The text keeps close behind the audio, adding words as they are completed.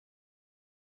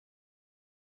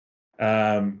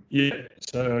Yeah,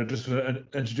 so just to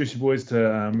introduce you boys to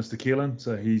Mr. Keelan.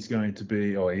 So he's going to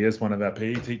be, he is one of our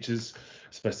PE teachers.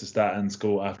 Supposed to start in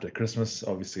school after Christmas.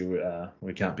 Obviously,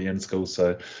 we can't be in school,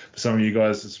 so for some of you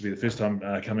guys, this will be the first time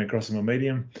coming across him on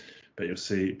Medium, but you'll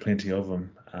see plenty of them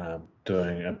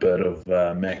doing a bit of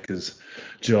Macca's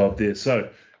job there. So,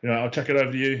 I'll chuck it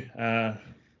over to you.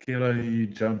 Kilo, you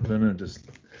jump in and just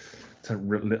let it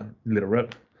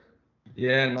rip.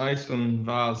 Yeah, nice one,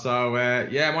 Val. So,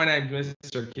 my name's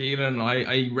Mr. Keelan.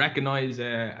 I recognise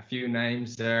a few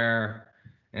names there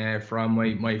from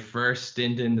my first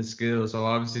stint in the school. So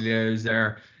obviously I was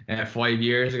there 5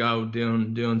 years ago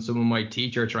doing some of my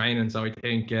teacher training. So I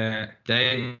think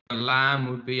Dave Lamb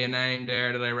would be a name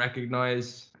there that I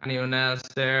recognise. Anyone else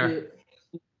there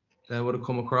that would have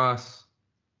come across?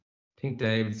 I think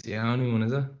David's the only one,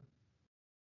 is it?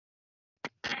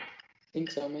 I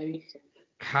think so, maybe.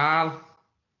 Carl,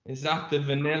 is that the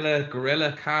vanilla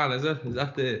gorilla? Carl, is it? Is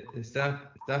that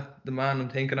the man I'm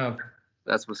thinking of?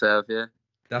 That's myself, yeah.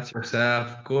 That's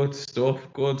yourself. Good stuff.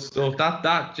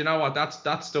 That do you know what?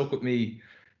 That stuck with me.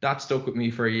 That stuck with me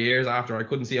for years after. I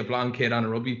couldn't see a blonde kid on a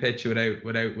rugby pitch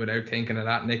without thinking of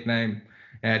that nickname.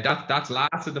 That's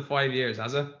lasted the 5 years,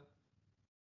 has it?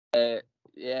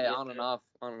 Yeah, on and off.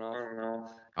 On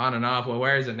and off. Well,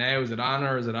 where is it now? Is it on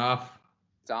or is it off?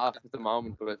 It's off at the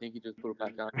moment, but I think he just put it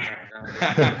back on.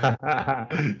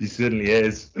 He certainly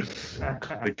is.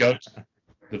 The goat,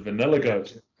 the vanilla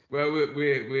goat. Well,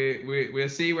 we'll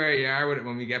see where you are with it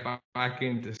when we get back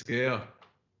into school.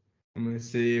 And we'll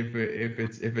see if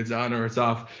it's on or it's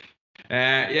off.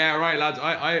 Yeah, right, lads.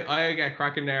 I get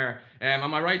cracking there.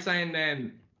 Am I right saying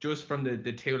then, just from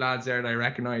the two lads there that I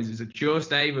recognise, is it just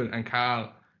David and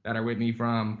Carl that are with me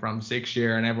from 6th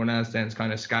year, and everyone else then's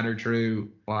kind of scattered through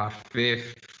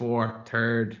 5th, 4th,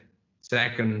 3rd,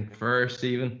 2nd, 1st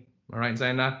even? Am I right in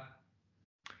saying that?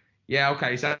 Yeah,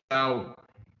 okay. So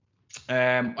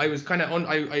I was kind of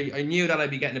I knew that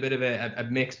I'd be getting a bit of a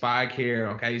mixed bag here.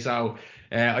 Okay, so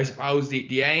I suppose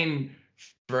the aim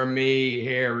for me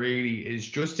here really is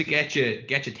just to get you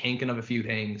thinking of a few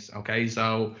things. Okay,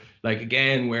 so like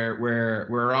again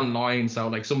we're online, so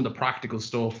like some of the practical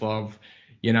stuff of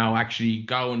actually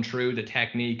going through the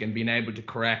technique and being able to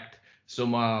correct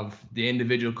some of the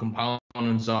individual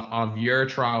components of your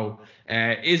throw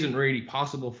isn't really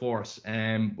possible for us.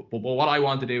 But what I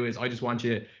want to do is I just want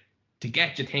you to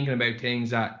get you thinking about things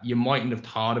that you mightn't have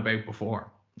thought about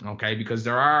before, okay? Because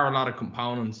there are a lot of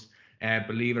components,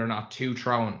 believe it or not, to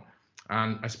throwing.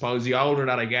 And I suppose the older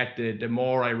that I get, the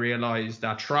more I realise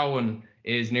that throwing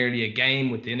is nearly a game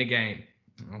within a game,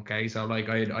 okay? So like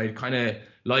I kind of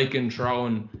liken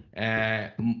throwing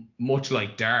much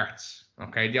like darts,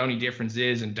 okay? The only difference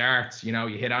is in darts, you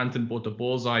hit anything but the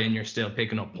bullseye and you're still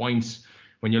picking up points.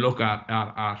 When you look at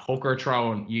hooker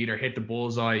throwing, you either hit the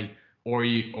bullseye or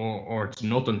it's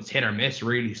nothing. It's hit or miss,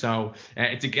 really. So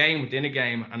it's a game within a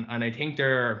game, and I think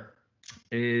there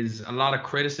is a lot of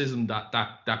criticism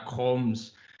that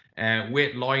comes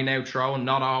with line out throwing.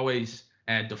 Not always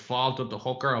the fault of the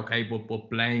hooker, okay, but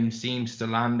blame seems to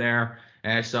land there.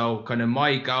 So kind of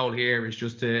my goal here is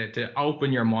just to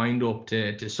open your mind up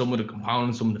to some of the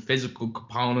components, some of the physical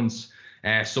components,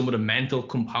 some of the mental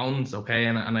components, okay,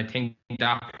 and I think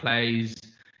that plays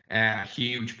a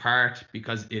huge part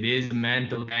because it is a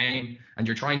mental game and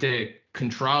you're trying to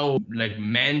control like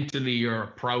mentally your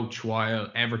approach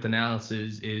while everything else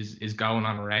is going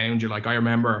on around you. Like I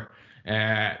remember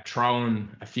throwing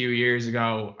a few years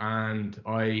ago and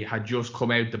I had just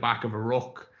come out the back of a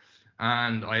ruck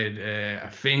and I had a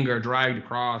finger dragged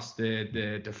across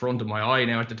the front of my eye.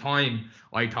 Now at the time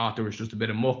I thought there was just a bit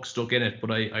of muck stuck in it,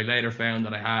 but I later found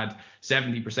that I had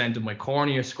 70% of my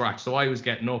cornea scratched. So I was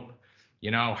getting up,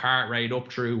 heart rate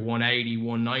up through 180,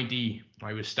 190.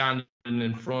 I was standing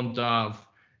in front of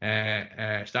my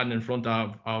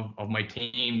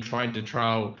team trying to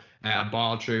throw a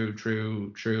ball through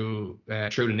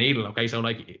the needle. Okay, so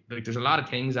like there's a lot of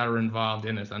things that are involved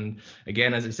in it, and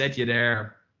again, as I said to you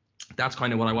there, that's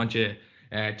kind of what I want you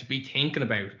to be thinking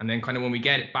about. And then kind of when we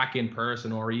get it back in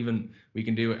person, or even we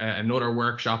can do another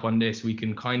workshop on this, we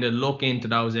can kind of look into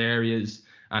those areas,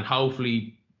 and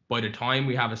hopefully by the time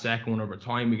we have a second one, or by the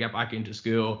time we get back into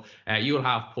school, you'll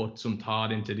have put some thought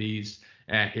into these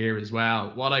here as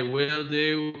well. What I will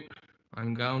do,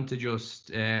 I'm going to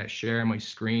just share my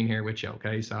screen here with you,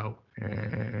 okay? So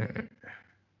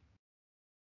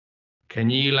can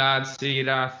you lads see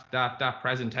that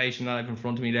presentation that I have in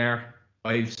front of me there?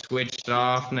 I've switched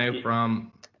off now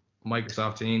from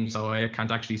Microsoft Teams, so I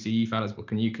can't actually see you fellas, but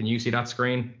can you see that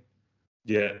screen?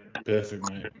 Yeah, perfect,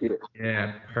 mate.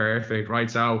 Yeah, perfect.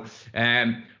 Right, so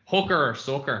hooker or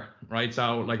sucker, right?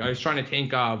 So like I was trying to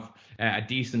think of a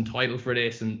decent title for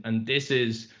this, and this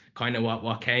is kind of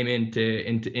what came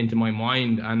into my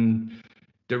mind. And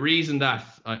the reason that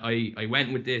I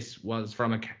went with this was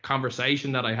from a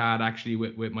conversation that I had actually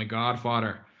with my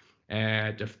godfather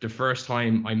the first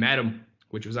time I met him,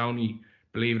 which was only,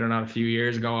 believe it or not, a few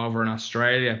years ago over in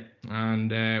Australia.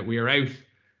 And we were out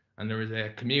and there was a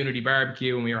community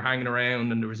barbecue and we were hanging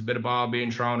around and there was a bit of ball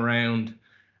being thrown around.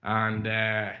 And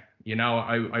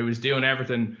I was doing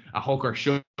everything a hooker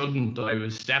shouldn't. I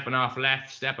was stepping off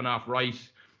left, stepping off right.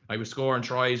 I was scoring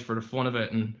tries for the fun of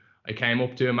it. And I came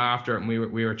up to him after it and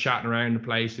we were chatting around the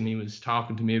place and he was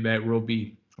talking to me about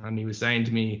rugby and he was saying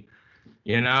to me,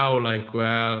 like,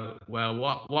 well,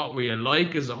 what were you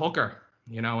like as a hooker?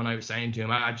 And I was saying to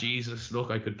him, Jesus, look,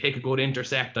 I could pick a good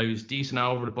intercept. I was decent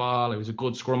over the ball. I was a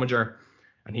good scrummager.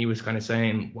 And he was kind of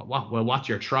saying, what's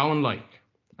your throwing like?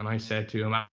 And I said to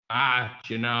him,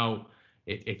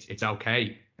 it's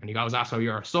okay. And he goes, so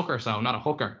you're a sucker, so not a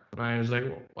hooker. And I was like,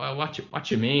 well,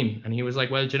 what you mean? And he was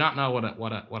like, well, do you not know what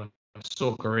a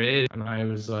sucker is? And I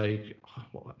was like,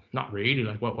 well, not really.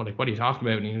 Like, what are you talking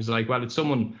about? And he was like, well, it's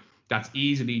someone that's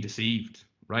easily deceived,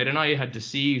 right? And I had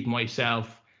deceived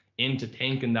myself into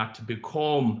thinking that to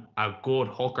become a good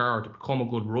hooker or to become a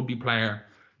good rugby player,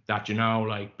 that,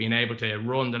 like being able to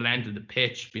run the length of the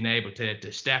pitch, being able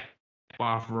to step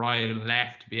off right and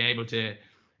left, be able to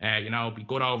be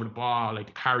good over the ball,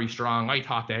 like carry strong. I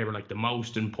thought they were like the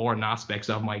most important aspects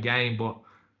of my game. But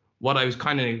what I was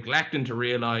kind of neglecting to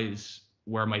realize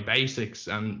were my basics,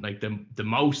 and like the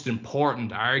most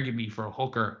important arguably for a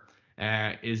hooker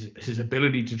is his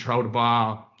ability to throw the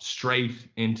ball straight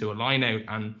into a line out.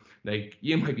 And like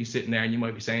you might be sitting there and you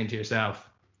might be saying to yourself,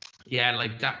 yeah,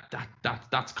 like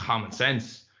that's common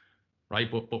sense, right?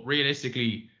 But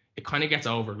realistically, it kind of gets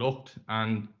overlooked,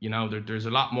 and there's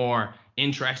a lot more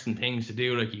interesting things to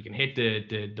do. Like you can hit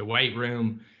the weight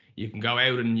room, you can go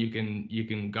out and you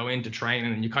can go into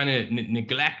training, and you kind of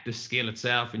neglect the skill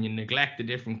itself and you neglect the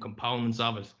different components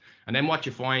of it. And then what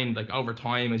you find, like over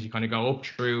time, as you kind of go up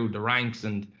through the ranks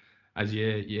and as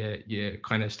you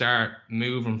kind of start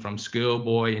moving from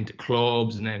schoolboy into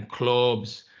clubs and then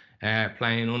clubs,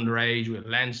 playing underage with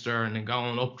Leinster and then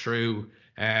going up through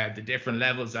the different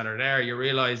levels that are there, you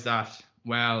realize that,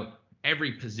 well,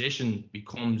 every position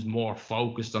becomes more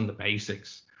focused on the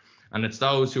basics. And it's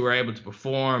those who are able to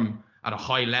perform at a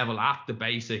high level at the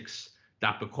basics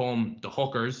that become the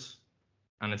hookers.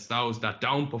 And it's those that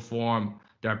don't perform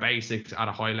their basics at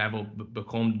a high level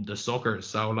become the suckers.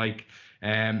 So like,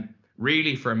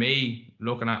 really for me,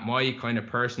 looking at my kind of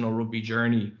personal rugby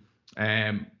journey,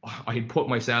 I had put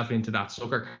myself into that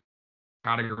sucker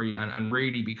category, and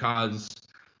really because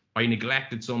I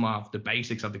neglected some of the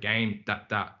basics of the game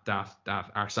that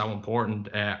are so important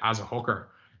as a hooker,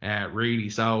 really.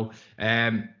 So,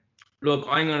 look,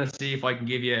 I'm going to see if I can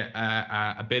give you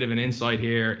a bit of an insight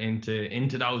here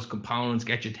into those components,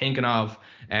 get you thinking of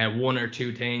one or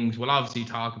two things. We'll obviously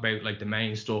talk about like the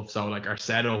main stuff, so like our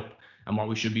setup and what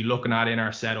we should be looking at in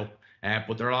our setup.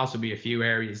 But there'll also be a few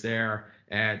areas there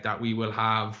that we will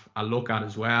have a look at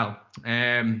as well.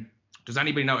 Does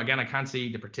anybody know? Again, I can't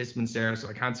see the participants there, so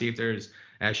I can't see if there's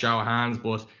a show of hands.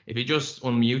 But if you just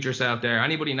unmute yourself there,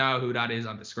 anybody know who that is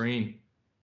on the screen?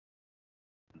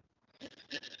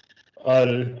 I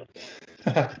do.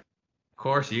 Of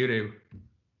course you do.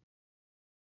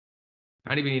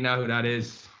 Anybody know who that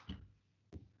is?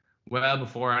 Well,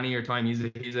 before any of your time,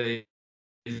 he's a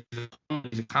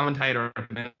commentator at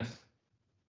the minute.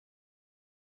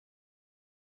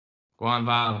 Go on,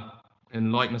 Val,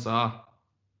 enlighten us all.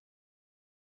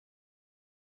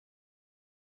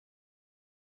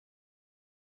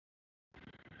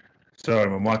 Sorry,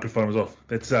 my microphone was off.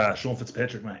 It's Sean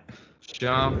Fitzpatrick, mate.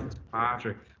 Sean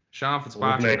Fitzpatrick,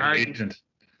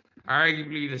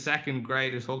 arguably the second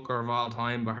greatest hooker of all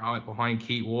time behind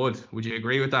Keith Wood. Would you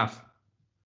agree with that?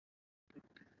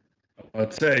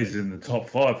 I'd say he's in the top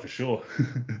 5 for sure.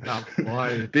 Top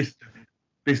 5.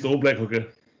 Best All Black hooker.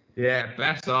 Yeah,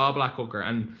 best All Black hooker,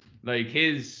 and like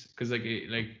because like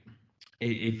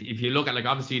if you look at like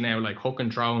obviously now like hook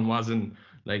and throwing wasn't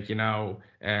like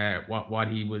what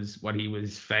he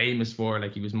was famous for.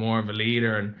 Like he was more of a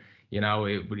leader, and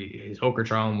his hooker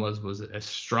throwing was a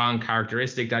strong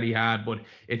characteristic that he had. But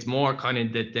it's more kind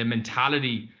of the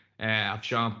mentality of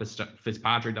Sean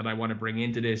Fitzpatrick that I want to bring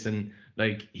into this. And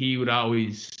like he would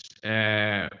always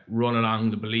run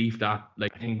along the belief that,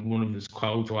 like, I think one of his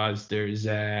quotes was, there's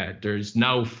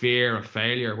no fear of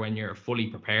failure when you're fully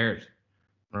prepared,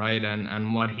 right?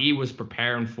 And what he was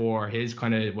preparing for, his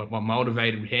kind of what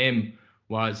motivated him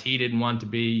was he didn't want to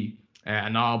be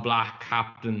an all black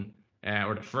captain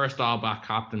or the first All Black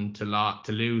captain to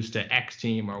lose to X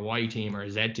team or Y team or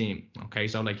Z team. Okay,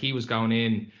 so like he was going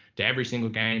in to every single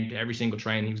game, to every single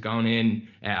training. He was going in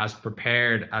as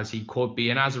prepared as he could be,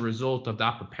 and as a result of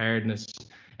that preparedness,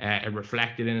 it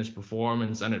reflected in his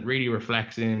performance, and it really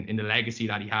reflects in the legacy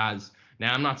that he has.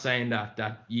 Now, I'm not saying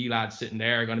that you lads sitting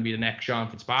there are going to be the next Sean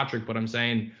Fitzpatrick, but I'm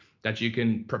saying that you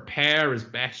can prepare as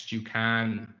best you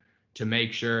can to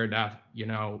make sure that, you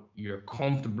know, you're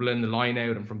comfortable in the line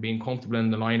out, and from being comfortable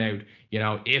in the line out, you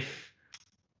know, if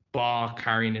ball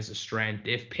carrying is a strength,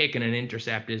 if picking an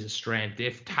intercept is a strength,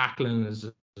 if tackling is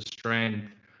a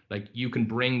strength, like you can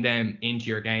bring them into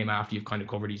your game after you've kind of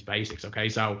covered these basics. Okay,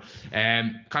 so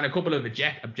kind of a couple of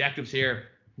objectives here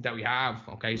that we have.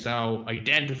 Okay, so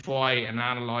identify and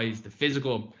analyze the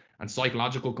physical and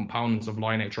psychological components of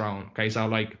line out throwing. Okay, so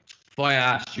like if I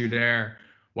asked you there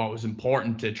what was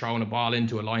important to throwing a ball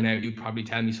into a line out, you'd probably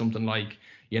tell me something like,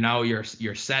 you know, your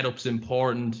setup's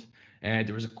important.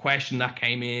 There was a question that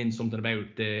came in, something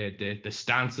about the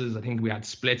stances. I think we had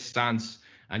split stance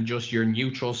and just your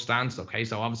neutral stance. Okay,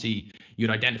 so obviously you'd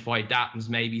identify that as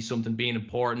maybe something being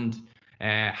important.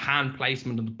 Hand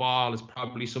placement of the ball is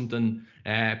probably something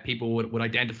people would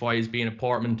identify as being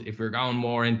important. If we're going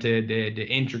more into the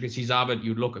intricacies of it,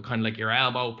 you'd look at kind of like your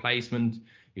elbow placement.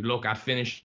 You'd look at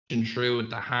finishing through with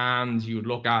the hands. You would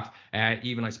look at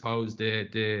even, I suppose,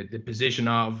 the position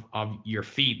of your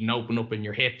feet and open up in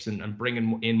your hips and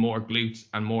bringing in more glutes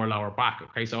and more lower back.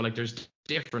 Okay, so like there's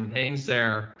different things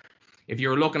there. If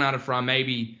you're looking at it from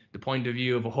maybe the point of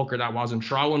view of a hooker that wasn't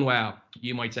throwing well,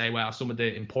 you might say, well, some of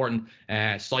the important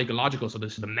psychological, so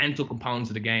this is the mental components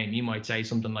of the game. You might say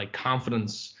something like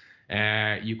confidence.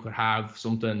 You could have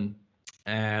something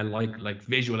like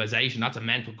visualization. That's a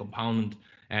mental component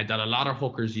that a lot of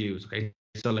hookers use. Okay,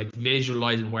 so like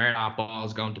visualizing where that ball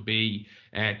is going to be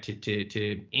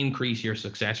to increase your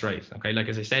success rate. Okay, like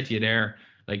as I said to you there,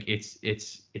 like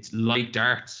it's like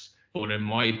darts, but in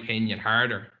my opinion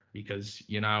harder, because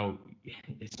you know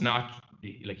it's not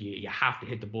like you have to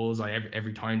hit the bullseye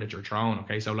every time that you're throwing.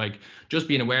 Okay, so like just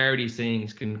being aware of these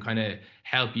things can kind of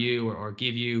help you or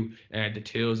give you the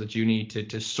tools that you need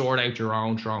to sort out your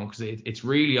own throwing, because it's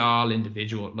really all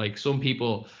individual. Like some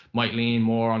people might lean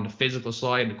more on the physical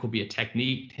side. It could be a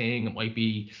technique thing. It might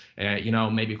be you know,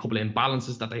 maybe a couple of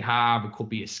imbalances that they have. It could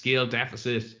be a skill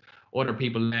deficit. Other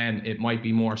people, then it might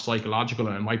be more psychological,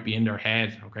 and it might be in their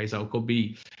head. Okay, so it could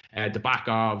be the back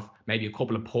of maybe a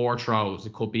couple of poor throws.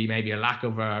 It could be maybe a lack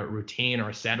of a routine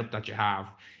or a setup that you have.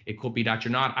 It could be that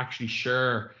you're not actually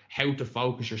sure how to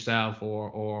focus yourself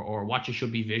or what you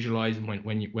should be visualizing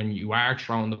when you are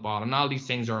throwing the ball. And all these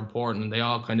things are important, and they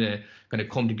all kind of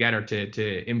come together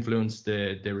to influence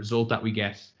the result that we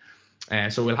get.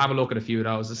 So we'll have a look at a few of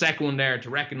those. The second one there, to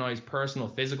recognize personal,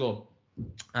 physical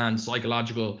and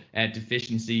psychological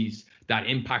deficiencies that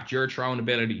impact your throwing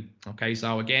ability. Okay,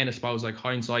 so again, I suppose like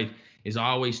hindsight is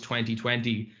always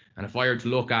 2020, and if I were to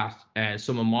look at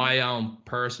some of my own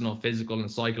personal physical and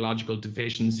psychological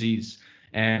deficiencies,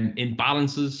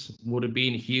 imbalances would have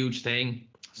been a huge thing.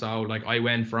 So like I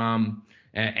went from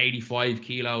 85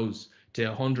 kilos to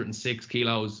 106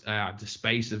 kilos the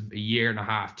space of a year and a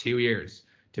half, 2 years,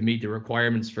 to meet the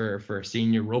requirements for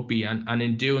senior rugby, and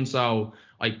in doing so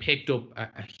I picked up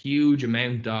a huge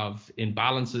amount of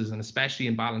imbalances, and especially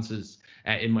imbalances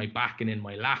in my back and in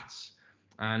my lats.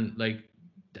 And like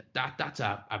that's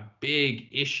a big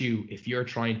issue if you're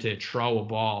trying to throw a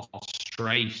ball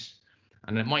straight.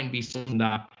 And it mightn't be something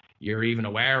that you're even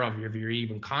aware of, if you're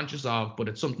even conscious of, but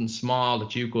it's something small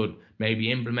that you could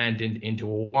maybe implement into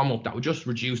a warm-up that would just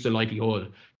reduce the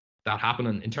likelihood that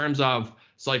happening. In terms of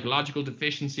psychological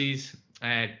deficiencies,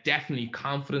 definitely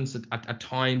confidence at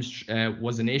times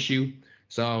was an issue.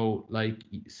 So like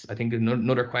I think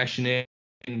another question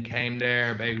in came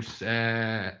there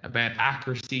about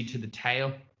accuracy to the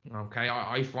tail. Okay,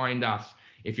 I find that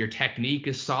if your technique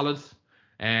is solid,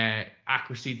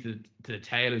 accuracy to the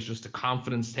tail is just a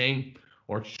confidence thing,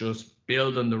 or it's just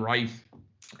building the right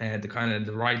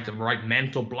the right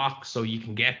mental block so you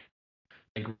can get,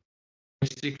 like,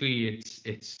 basically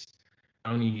it's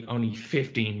only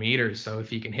 15 meters. So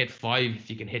if you can hit 5, if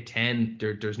you can hit 10,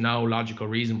 there's no logical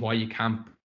reason why you can't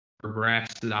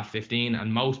progress to that 15.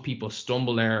 And most people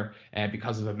stumble there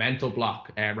because of a mental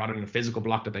block rather than a physical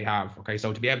block that they have. Okay,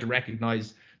 so to be able to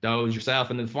recognize those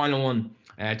yourself. And then the final one,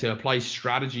 to apply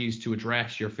strategies to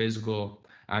address your physical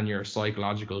and your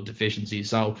psychological deficiencies.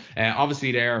 So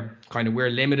obviously there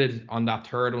we're limited on that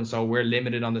third one. So we're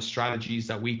limited on the strategies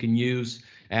that we can use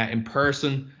in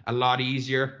person. A lot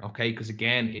easier, okay, because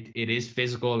again it is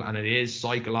physical and it is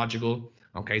psychological.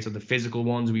 Okay, so the physical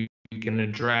ones we can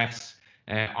address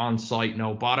on site,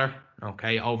 no bother.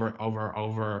 okay,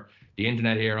 over the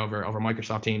internet here, over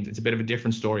Microsoft Teams. It's a bit of a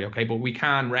different story, okay, but we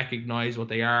can recognize what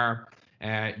they are.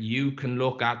 You can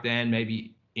look at then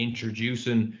maybe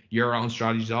introducing your own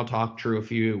strategies. I'll talk through a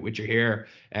few which are here,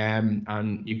 and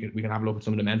we can have a look at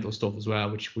some of the mental stuff as well,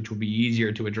 which would be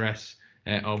easier to address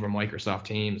over Microsoft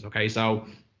Teams. Okay, so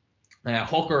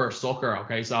hooker or sucker.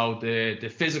 Okay, so the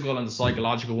physical and the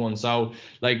psychological one. So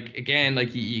like again, like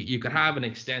you could have an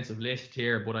extensive list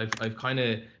here, but I've kind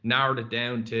of narrowed it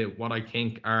down to what I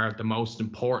think are the most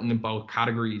important in both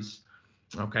categories.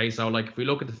 Okay, so like if we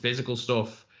look at the physical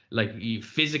stuff, like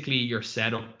physically your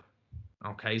setup.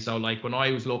 Okay, so like when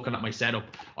I was looking at my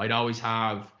setup, I'd always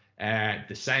have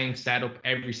the same setup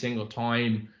every single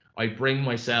time. I bring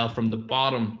myself from the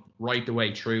bottom right the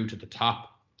way through to the top.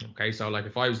 Okay, so like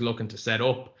if I was looking to set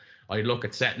up, I'd look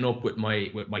at setting up with my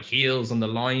heels on the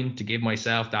line to give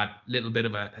myself that little bit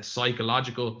of a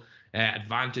psychological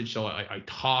advantage. So I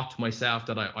taught myself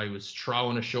that I was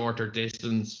throwing a shorter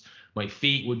distance. My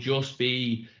feet would just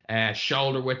be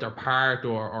shoulder width apart,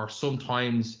 or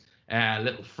sometimes a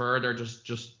little further,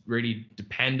 just really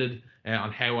depended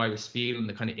on how I was feeling,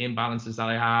 the kind of imbalances that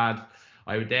I had.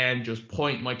 I would then just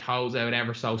point my toes out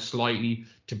ever so slightly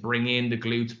to bring in the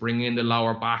glutes, bring in the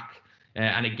lower back.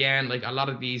 And again, like a lot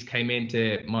of these came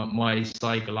into my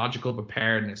psychological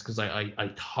preparedness, because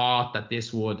I thought that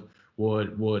this would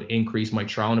increase my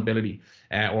throwing ability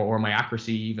or my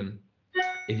accuracy even.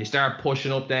 If you start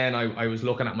pushing up, then I was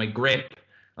looking at my grip.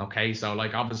 Okay, so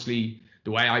like obviously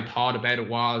the way I thought about it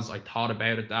was I thought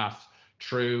about it that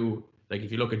through, like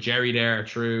if you look at Jerry there,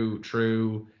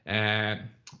 through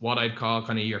what I'd call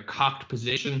kind of your cocked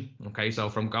position. Okay, so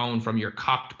from going from your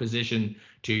cocked position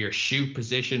to your shoot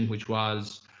position, which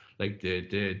was like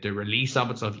the release of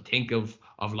it. So if you think of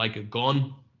like a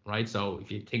gun, right? So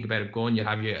if you think about a gun, you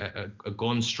have a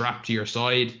gun strapped to your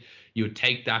side. You would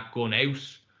take that gun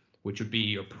out, which would be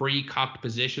your pre-cocked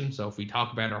position. So if we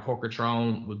talk about our hooker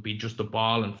thrown, would be just the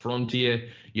ball in front of you.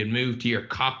 You'd move to your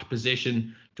cocked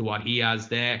position to what he has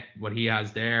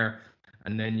there,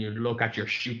 and then you look at your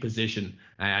shoot position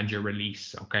and your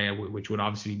release, okay, which would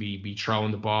obviously be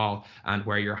throwing the ball and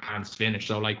where your hands finish.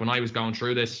 So like when I was going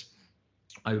through this,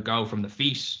 I would go from the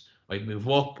feet, I'd move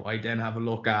up, I'd then have a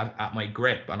look at my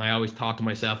grip, and I always thought to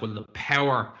myself, well, the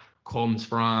power comes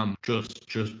from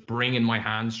just bringing my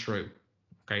hands through.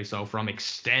 Okay, so from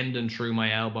extending through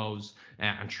my elbows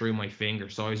and through my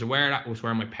fingers. So I was aware that was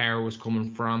where my power was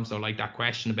coming from. So like that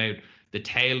question about the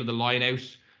tail of the line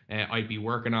out, I'd be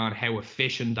working on how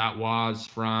efficient that was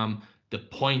from the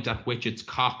point at which it's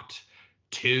cocked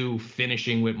to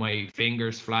finishing with my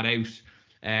fingers flat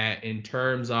out. In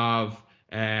terms of,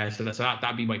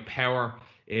 that'd be my power.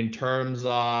 In terms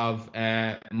of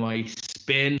my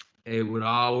spin, it would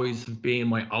always have been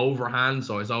my overhand.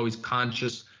 So I was always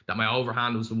conscious that my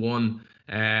overhand was the one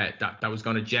that was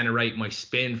going to generate my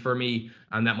spin for me,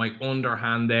 and that my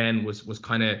underhand then was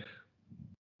kind of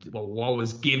what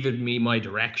was giving me my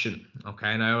direction.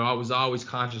 Okay, and I was always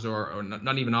conscious, or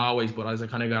not even always, but as I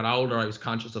kind of got older, I was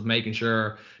conscious of making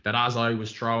sure that as I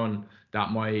was throwing,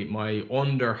 that my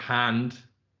underhand,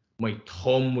 my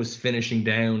thumb was finishing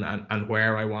down and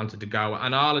where I wanted to go.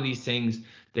 And all of these things,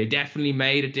 they definitely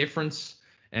made a difference.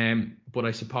 But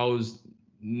I suppose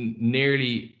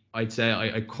nearly, I'd say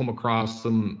I come across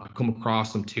them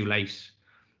too late.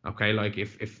 Okay, like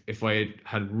if I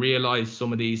had realized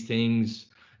some of these things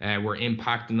were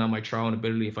impacting on my throwing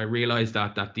ability, if I realized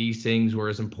that these things were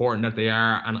as important that they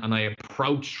are, and I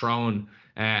approach throwing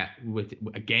with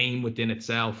a game within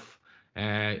itself,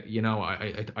 I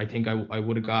think I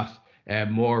would have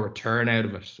got more return out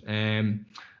of it. And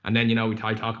then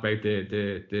I talk about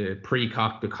the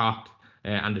pre-cocked, the cocked,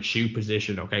 and the shoot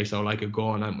position. Okay, so like a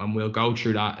gun, and we'll go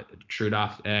through that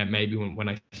maybe when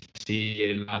I see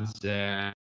you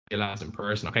lads in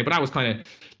person. Okay, but that was kind of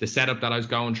the setup that I was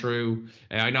going through.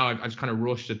 I know I just kind of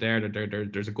rushed it there.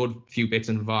 There's a good few bits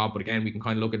involved, but again, we can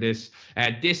kind of look at this.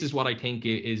 This is what I think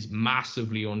is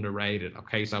massively underrated.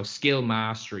 Okay, so skill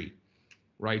mastery,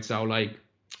 right? So like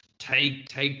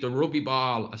take the rugby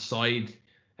ball aside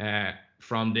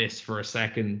from this for a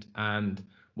second, and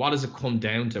what does it come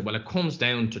down to? Well, it comes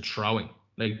down to throwing.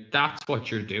 Like that's what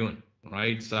you're doing,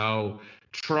 right? So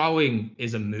throwing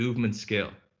is a movement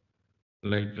skill.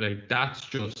 Like that's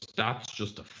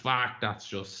just a fact. That's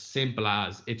just simple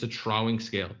as it's a throwing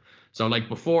skill. So like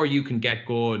before you can get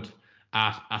good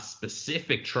at a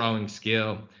specific throwing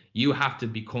skill, you have to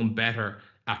become better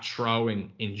at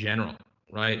throwing in general.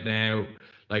 Right now,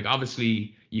 like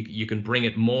obviously you can bring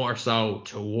it more so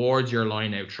towards your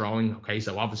line out throwing. Okay,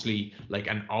 so obviously like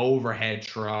an overhead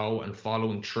throw and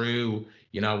following through,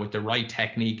 with the right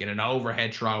technique, and an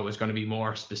overhead throw is going to be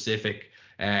more specific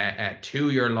to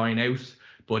your line out.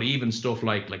 But even stuff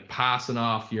like passing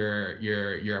off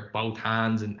your both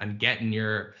hands and getting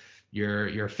your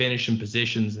finishing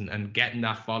positions and getting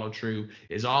that follow through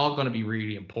is all going to be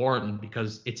really important,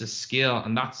 because it's a skill,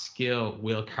 and that skill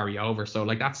will carry over. So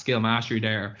like that skill mastery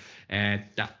there,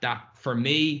 that for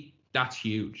me, that's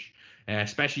huge.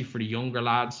 Especially for the younger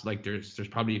lads. Like there's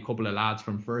probably a couple of lads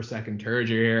from first, second, third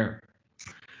year here,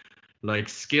 like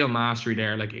skill mastery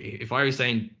there. Like if I was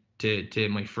saying to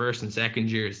my first and second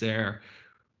years there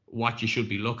what you should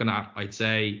be looking at, I'd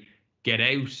say get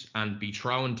out and be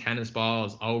throwing tennis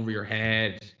balls over your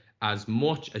head as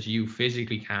much as you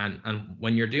physically can. And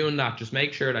when you're doing that, just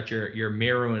make sure that you're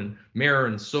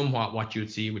mirroring somewhat what you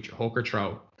would see with your hooker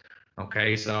throw.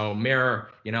 Okay, so mirror,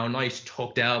 nice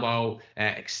tucked elbow,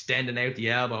 extending out the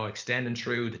elbow, extending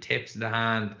through the tips of the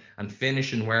hand, and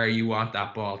finishing where you want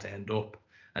that ball to end up.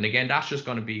 And again, that's just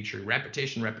going to be through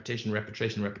repetition. I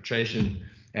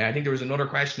think there was another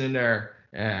question in there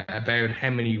about how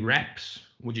many reps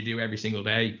would you do every single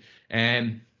day.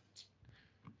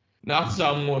 Not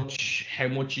so much how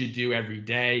much you do every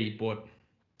day, but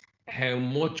how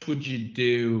much would you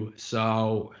do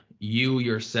so you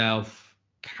yourself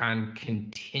can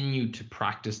continue to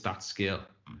practice that skill,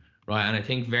 right? And I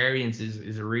think variance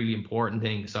is a really important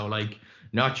thing. So like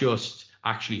not just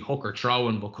actually hooker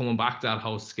throwing, but coming back to that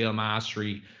whole skill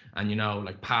mastery, and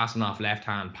like passing off left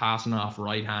hand, passing off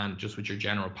right hand, just with your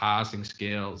general passing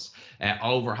skills,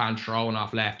 overhand throwing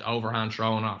off left, overhand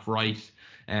throwing off right.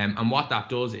 And what that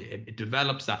does, it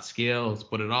develops that skills,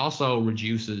 but it also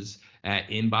reduces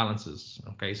imbalances.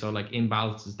 Okay, so like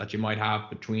imbalances that you might have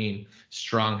between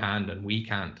strong hand and weak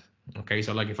hand. Okay,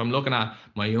 so like if I'm looking at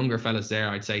my younger fellas there,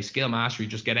 I'd say skill mastery,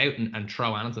 just get out and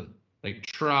throw anything. Like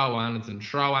throw anything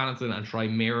and try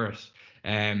mirror it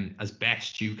as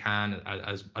best you can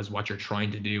as what you're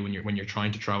trying to do when you're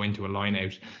trying to throw into a line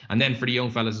out. And then for the young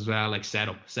fellas as well, like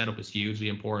setup is hugely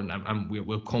important, and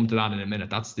we'll come to that in a minute.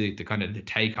 That's the kind of the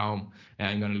take home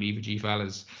I'm going to leave with you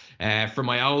fellas. For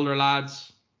my older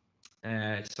lads,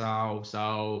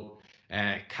 so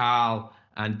Carl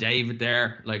and David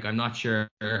there, like I'm not sure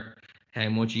how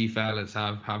much you fellas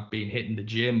have been hitting the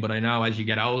gym, but I know as you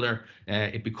get older,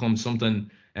 it becomes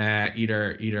something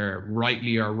either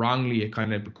rightly or wrongly, it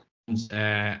kind of becomes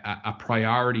a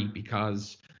priority,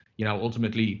 because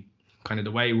ultimately kind of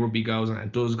the way rugby goes, and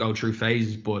it does go through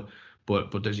phases, but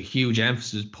there's a huge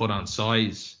emphasis put on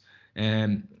size,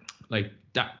 and like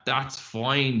that's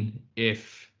fine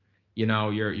if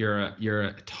you're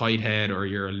a tight head, or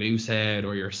you're a loose head,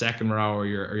 or you're a second row, or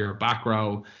you're a back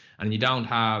row, and you don't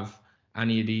have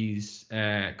any of these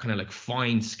kind of like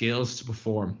fine skills to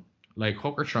perform. Like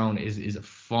hooker throwing is a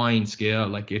fine skill.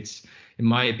 Like it's, in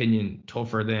my opinion,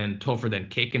 tougher than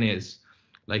kicking is.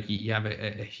 Like you have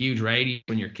a huge radius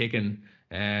when you're kicking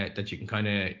that you can kind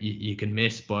of you can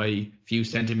miss by a few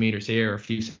centimeters here, a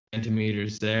few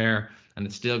centimeters there, and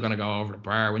it's still going to go over the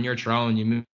bar. When you're throwing,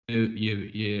 you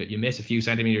miss a few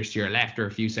centimeters to your left or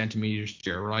a few centimeters to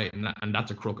your right, and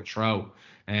that's a crooked throw.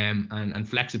 And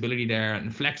flexibility there,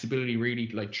 and flexibility really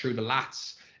like through the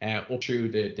lats, up through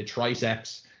the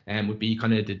triceps, would be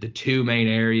kind of the two main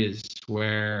areas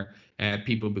where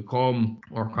people become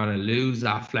or kind of lose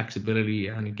that flexibility,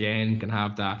 and again can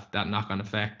have that knock-on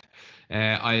effect.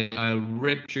 I'll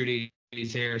rip through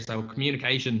these here. So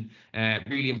communication,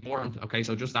 really important. Okay,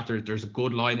 so just that there's a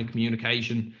good line of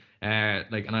communication.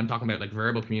 Like, and I'm talking about like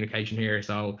verbal communication here.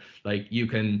 So like you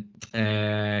can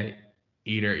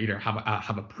either have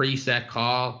a preset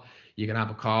call. You can have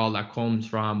a call that comes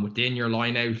from within your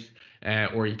line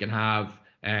out, or you can have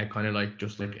kind of like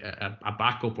just like a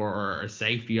backup or a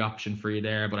safety option for you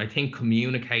there. But I think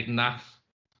communicating that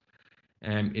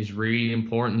is really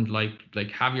important.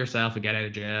 Like have yourself a get out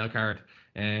of jail card,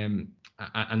 and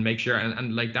make sure,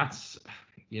 and like that's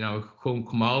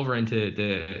come over into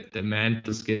the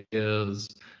mental skills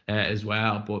as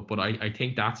well. But I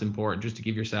think that's important, just to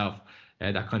give yourself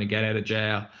that kind of get out of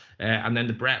jail. And then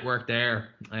the breath work there.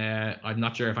 I'm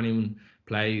not sure if anyone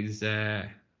plays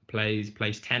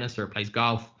tennis or plays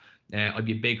golf. I'd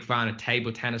be a big fan of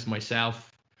table tennis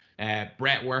myself.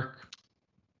 Breath work,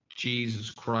 Jesus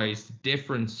Christ, the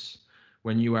difference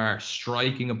when you are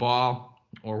striking a ball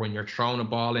or when you're throwing a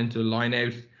ball into a line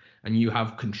out and you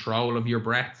have control of your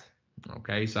breath.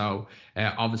 Okay, so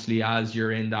obviously as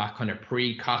you're in that kind of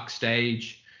pre-cock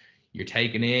stage, you're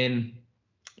taking in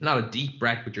not a deep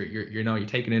breath, but you're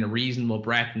taking in a reasonable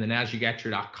breath, and then as you get through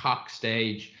that cock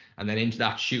stage and then into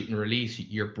that shoot and release,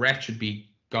 your breath should be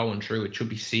going through. It should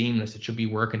be seamless. It should be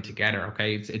working together.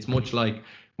 Okay, it's much like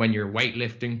when you're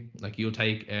weightlifting, like you'll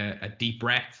take a deep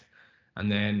breath,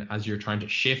 and then as you're trying to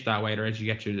shift that weight, or as you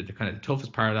get to the kind of the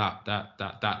toughest part of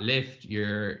that lift,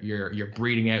 you're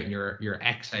breathing out and you're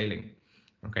exhaling.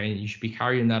 Okay, and you should be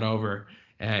carrying that over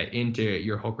into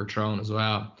your hooker throne as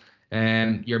well.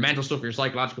 Your mental stuff, your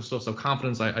psychological stuff. So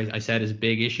confidence, I said, is a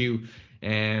big issue,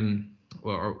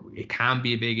 or it can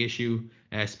be a big issue,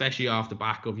 especially off the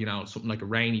back of something like a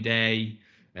rainy day.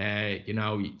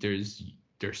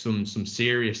 There's some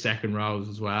serious second rows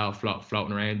as well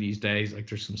floating around these days. Like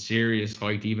there's some serious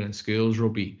height even in schools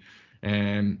rugby,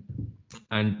 and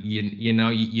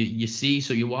you see,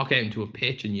 so you walk out into a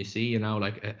pitch and you see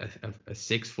like a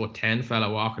 6'10" fella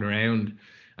walking around,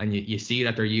 and you see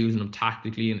that they're using them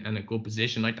tactically in a good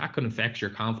position. Like that can affect your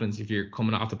confidence if you're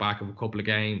coming off the back of a couple of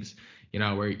games,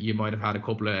 where you might have had a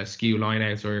couple of skew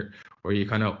lineouts or you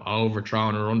kind of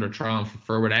overthrown or underthrown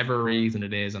for whatever reason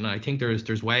it is. And I think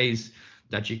there's ways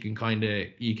that you can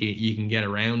you can get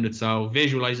around it. So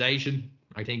visualization,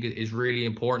 I think, is really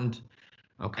important.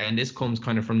 Okay, and this comes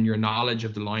kind of from your knowledge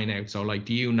of the line out. So like,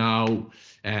 do you know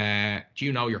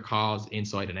your calls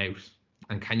inside and out?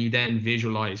 And can you then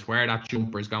visualize where that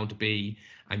jumper is going to be?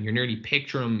 And you're nearly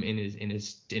picturing him in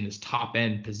his top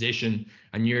end position,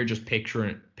 and you're just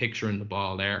picturing the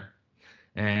ball there.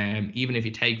 Even if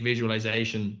you take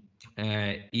visualization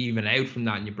even out from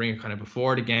that and you bring it kind of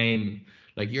before the game,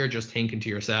 like you're just thinking to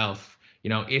yourself,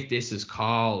 if this is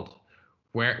called,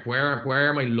 where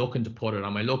am I looking to put it?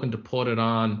 Am I looking to put it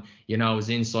on, his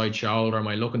inside shoulder? Am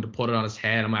I looking to put it on his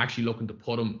head? Am I actually looking to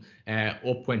put him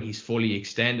up when he's fully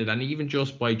extended? And even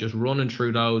just by just running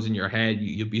through those in your head,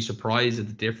 you'll be surprised at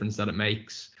the difference that it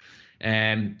makes.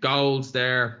 Goals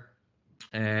there,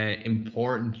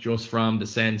 important just from the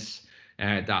sense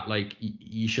that like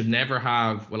you should never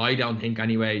have, well, I don't think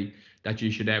anyway, that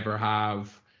you should ever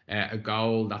have a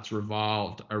goal that's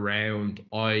revolved around,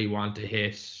 I want to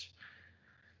hit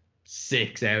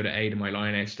 6 out of 8 of my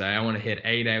lineouts today. I want to hit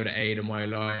 8 out of 8 of my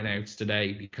lineouts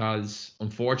today, because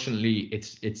unfortunately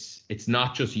it's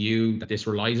not just you that this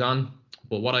relies on.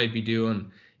 But what I'd be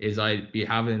doing is I'd be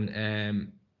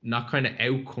having not kind of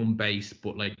outcome based,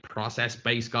 but like process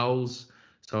based goals.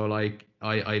 So like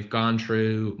I've gone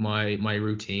through my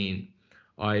routine.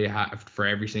 I have, for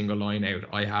every single line out,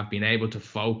 I have been able to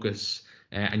focus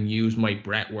and use my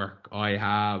breath work. I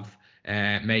have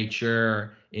made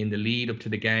sure in the lead up to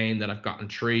the game that I've gotten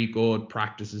 3 good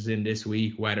practices in this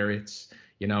week, whether it's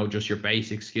just your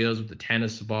basic skills with the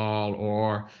tennis ball,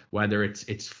 or whether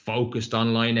it's focused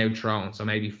on line out throwing, so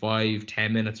maybe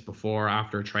 5-10 minutes before or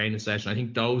after a training session. I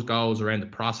think those goals around the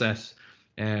process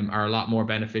are a lot more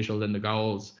beneficial than the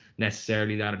goals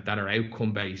necessarily that are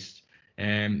outcome based.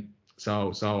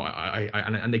 So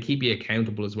and they keep you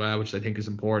accountable as well, which I think is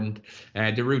important.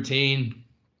 The routine,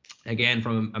 again,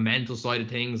 from a mental side of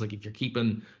things, like if you're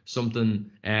keeping something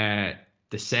the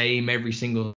same every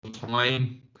single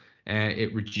time,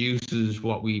 it reduces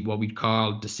what we'd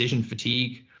call decision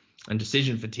fatigue. And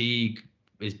decision fatigue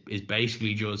is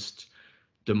basically just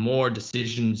the more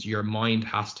decisions your mind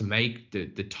has to make,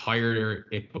 the tireder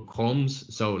it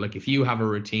becomes. So like if you have a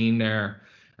routine there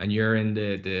and you're in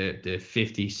the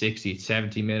 50, 60,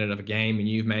 70 minute of a game, and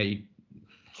you've made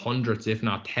hundreds, if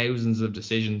not thousands of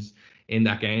decisions in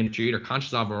that game that you're either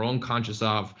conscious of or unconscious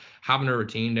of, having a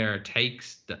routine there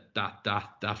takes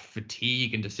that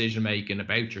fatigue and decision making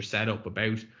about your setup,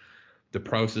 about the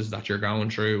process that you're going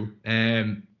through,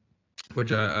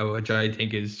 which I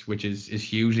think is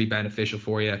hugely beneficial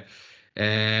for you.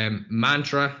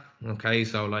 Mantra, okay,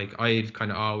 so like I'd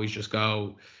kind of always just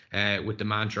go with the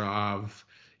mantra of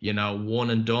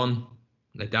one and done.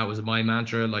 Like that was my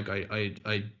mantra. Like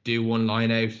I do one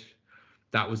line out,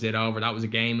 that was it, over. That was a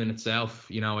game in itself.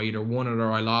 I either won it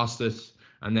or I lost it,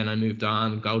 and then I moved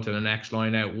on, go to the next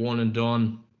line out, one and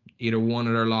done. Either won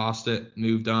it or lost it,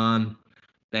 moved on.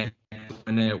 Then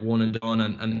one and done,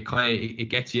 and it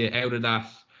gets you out of that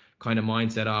kind of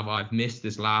mindset of I've missed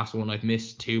this last one, I've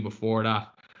missed 2 before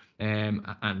that, and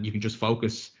you can just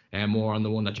focus more on the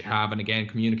one that you have. And again,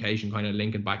 communication kind of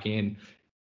linking back in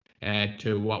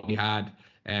to what we had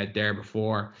there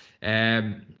before.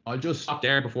 I'll just stop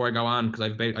there before I go on,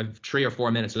 because I've 3 or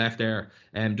 4 minutes left there.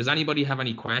 Does anybody have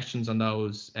any questions on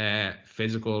those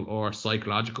physical or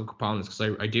psychological components?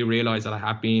 Because I do realize that I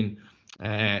have been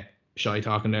shy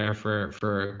talking there for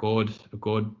a good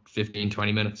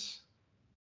 15-20 minutes.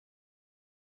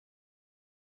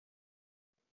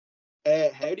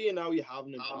 How do you know you have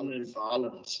an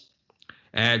imbalance?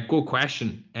 Good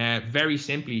question. Very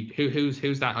simply,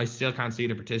 who's that? I still can't see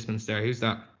the participants there. Who's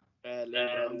that?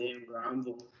 Liam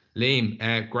Granville.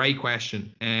 Liam, great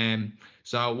question.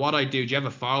 So what I do you have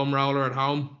a foam roller at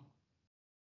home?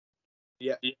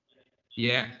 Yeah.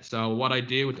 Yeah, so what I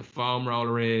do with the foam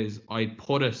roller is I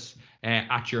put it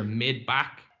at your mid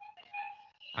back,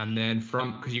 and then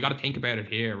because you got to think about it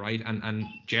here, right? And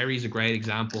Jerry's a great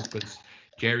example because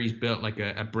Jerry's built like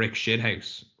a brick shit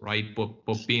house, right? But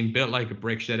being built like a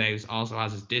brick shit house also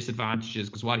has its disadvantages,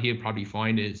 because what he'll probably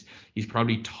find is he's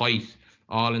probably tight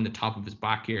all in the top of his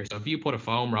back here. So if you put a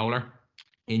foam roller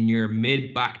in your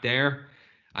mid back there,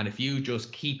 and if you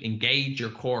just engage your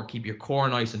core, keep your core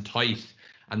nice and tight,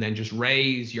 and then just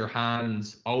raise your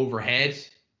hands overhead,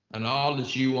 and all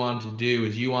that you want to do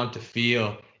is you want to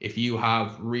feel if you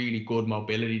have really good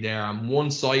mobility there, and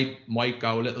one side might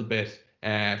go a little bit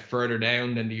further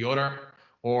down than the other,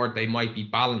 or they might be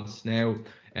balanced. Now,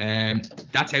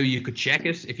 that's how you could check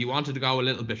it. If you wanted to go a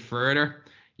little bit further,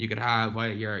 you could have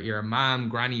your mom,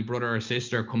 granny, brother, or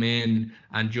sister come in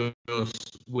and just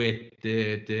with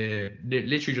the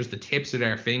literally just the tips of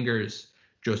their fingers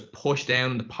just push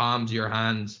down the palms of your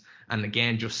hands, and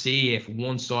again just see if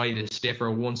one side is stiffer,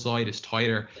 one side is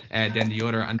tighter than the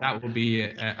other, and that will be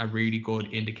a really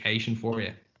good indication for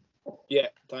you. Yeah,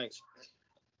 thanks.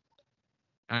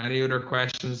 Any other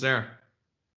questions there?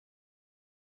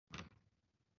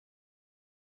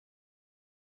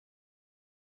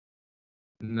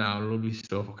 No, lovely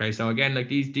stuff. Okay, so again, like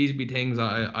these would be things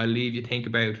I leave you think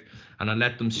about, and I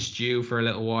let them stew for a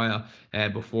little while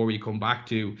before we come back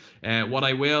to what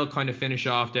I will kind of finish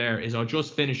off there is I'll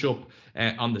just finish up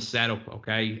on the setup,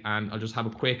 okay, and I'll just have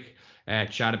a quick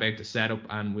chat about the setup,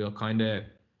 and we'll kind of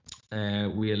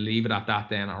we'll leave it at that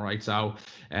then. All right, so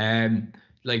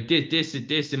like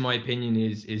this in my opinion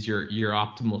is your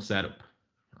optimal setup.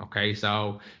 Okay,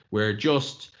 so we're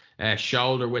just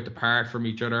shoulder width apart from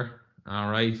each other.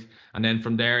 All right, and then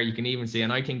from there you can even see,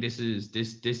 and I think this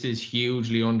is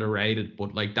hugely underrated,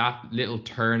 but like that little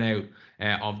turnout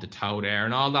of the toe there,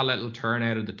 and all that little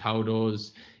turnout of the toe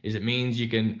does is it means you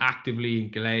can actively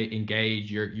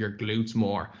engage your glutes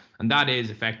more, and that is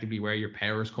effectively where your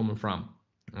power is coming from.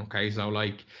 Okay, so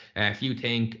like if you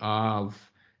think of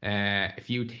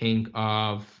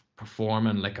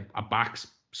performing like a back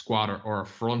squat or a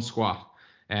front squat,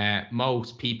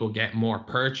 most people get more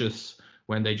purchase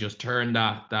when they just turn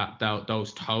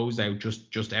those toes out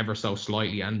just ever so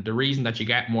slightly. And the reason that you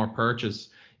get more purchase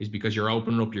is because you're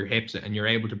opening up your hips and you're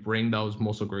able to bring those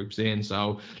muscle groups in.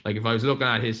 So like if I was looking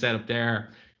at his setup there,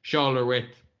 shoulder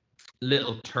width,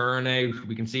 little turnout,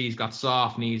 we can see he's got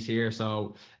soft knees here,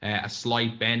 so a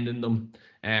slight bend in them.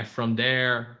 From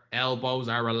there, elbows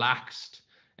are relaxed.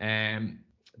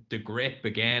 The grip,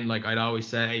 again, like I'd always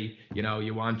say, you know,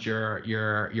 you want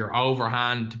your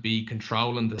overhand to be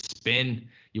controlling the spin,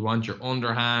 you want your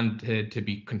underhand to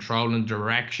be controlling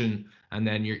direction, and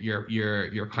then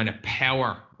your kind of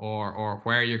power or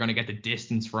where you're going to get the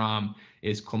distance from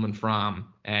is coming from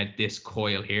this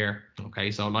coil here. Okay,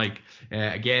 so like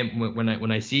again,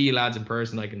 when I see you lads in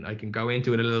person, I can go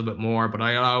into it a little bit more, but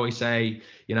I always say,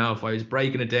 you know, if I was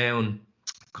breaking it down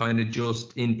kind of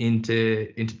just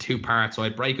into two parts, so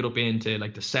I'd break it up into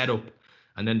like the setup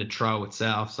and then the throw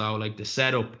itself. So like the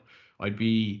setup, I'd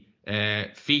be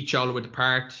feet shoulder width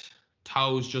apart,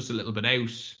 toes just a little bit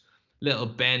out, little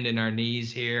bend in our knees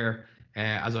here.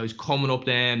 As I was coming up,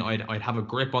 then I'd have a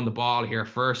grip on the ball here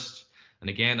first, and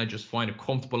again I just find a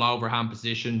comfortable overhand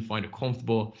position, find a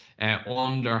comfortable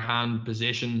underhand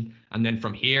position, and then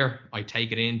from here I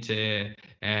take it into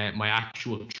my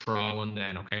actual throw, and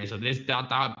then okay, so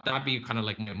that'd be kind of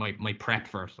like my prep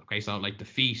first. Okay, so like the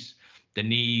feet, the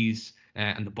knees,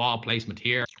 and the ball placement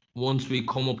here. Once we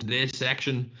come up to this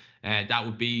section, that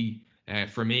would be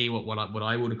for me what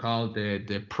I would call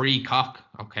the pre-cock.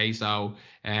 Okay, so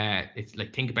it's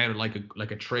like, think about it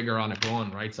like a trigger on a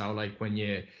gun, right? So like when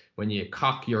you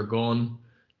cock your gun,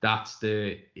 that's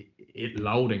it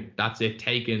loading, that's it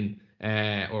taking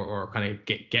or kind of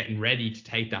getting ready to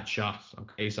take that shot.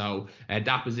 Okay, so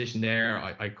that position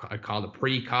there I call the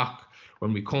pre-cock.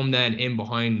 When we come then in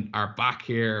behind our back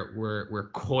here, we're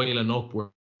coiling up,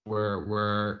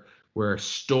 we're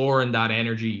storing that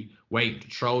energy, waiting to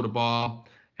throw the ball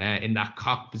in that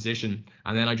cock position,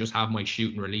 and then I just have my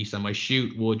shoot and release, and my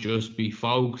shoot would just be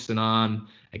focusing on,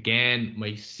 again,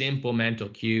 my simple mental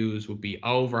cues would be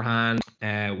overhand,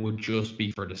 would just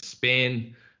be for the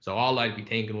spin. So all I'd be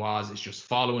thinking is just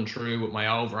following through with my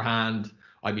overhand.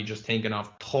 I'd be just thinking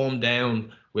of thumb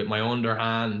down with my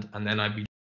underhand, and then I'd be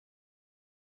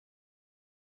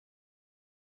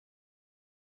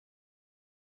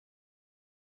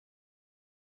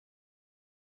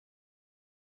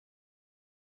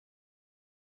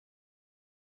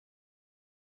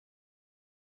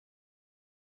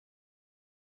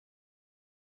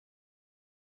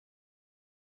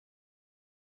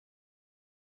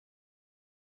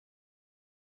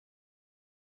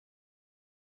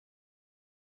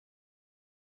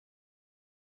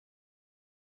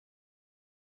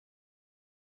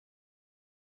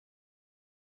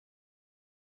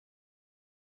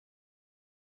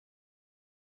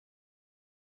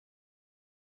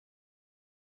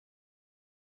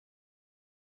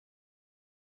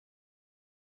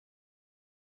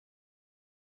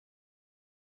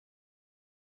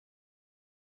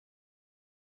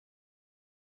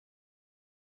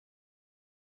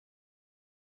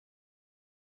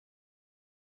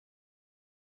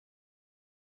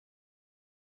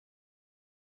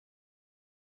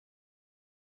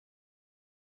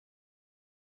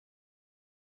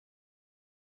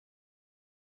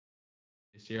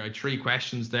here. I had 3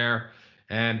 questions there.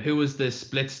 Who was the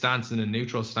split stance and the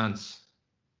neutral stance?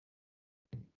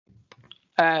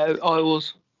 I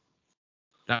was.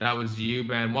 That was you,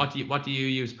 Ben. What do you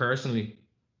use personally?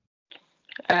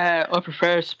 I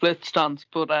prefer split stance,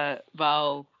 but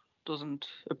Val doesn't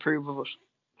approve of it.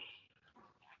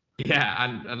 Yeah,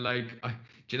 and like, do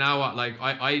you know what? Like,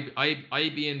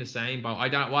 I be in the same boat. I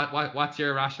don't. What's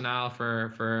your rationale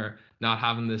for not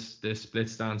having this split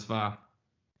stance, Val?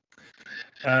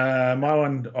 My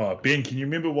one, Ben, can you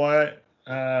remember why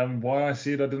I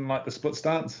said I didn't like the split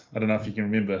stance? I don't know if you can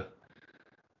remember.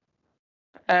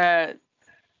 I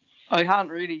can't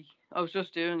really. I was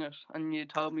just doing it, and you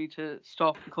told me to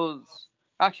stop because.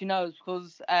 Actually, no, it's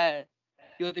because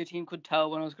the other team could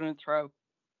tell when I was going to throw.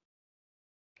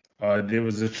 There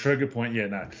was a trigger point, yeah,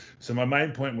 no. So my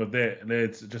main point with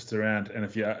that's just around, and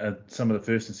if you some of the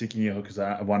first and second year hookers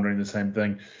are wondering the same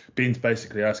thing, Ben's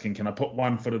basically asking, can I put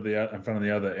one foot in front of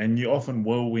the other? And you often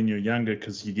will when you're younger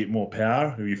because you get more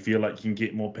power, or you feel like you can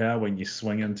get more power when you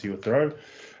swing into your throw.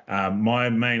 My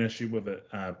main issue with it,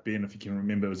 Ben, if you can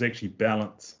remember, was actually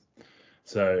balance.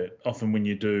 So often when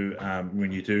you do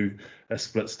a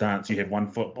split stance, you have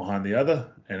one foot behind the other,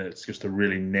 and it's just a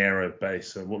really narrow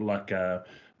base. So what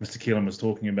Mr. Keelan was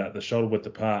talking about, the shoulder width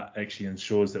apart actually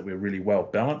ensures that we're really well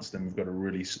balanced and we've got a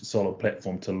really solid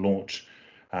platform to launch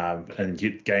and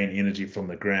gain energy from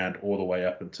the ground all the way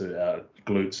up into our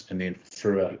glutes and then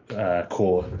through our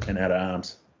core and outer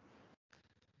arms.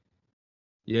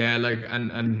 Yeah, like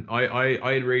and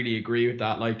I really agree with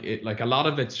that. Like a lot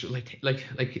of it's like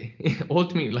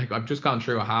ultimately, like I've just gone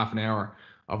through a half an hour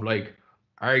of like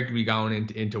arguably going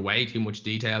into way too much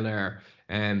detail there.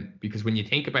 Because when you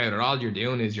think about it, all you're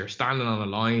doing is you're standing on a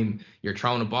line, you're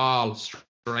throwing a ball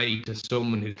straight to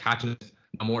someone who's catching it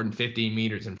no more than 15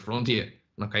 meters in front of you.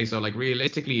 Okay, so like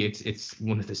realistically, it's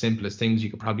one of the simplest things you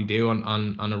could probably do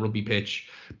on a rugby pitch.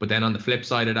 But then on the flip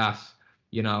side of that,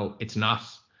 it's not.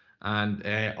 And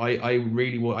I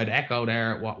really would, I'd echo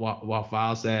there what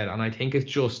Val said, and I think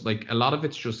it's just like a lot of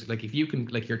it's just like if you can,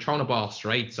 like, you're throwing a ball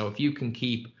straight, so if you can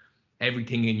keep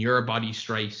everything in your body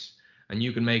straight, and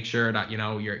you can make sure that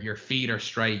your feet are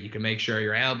straight, you can make sure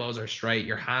your elbows are straight,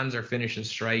 your hands are finishing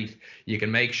straight, you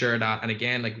can make sure that, and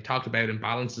again, like we talked about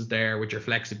imbalances there with your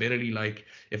flexibility, like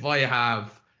if I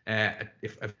have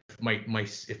if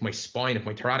my spine, if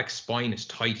my thoracic spine is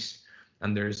tight,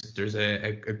 and there's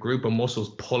a group of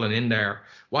muscles pulling in there,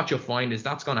 what you'll find is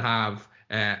that's going to have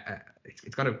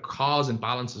it's going to cause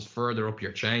imbalances further up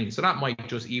your chain. So that might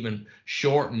just even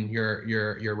shorten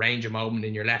your range of movement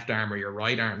in your left arm or your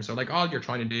right arm. So like all you're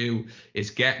trying to do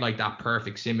is get like that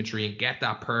perfect symmetry and get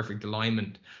that perfect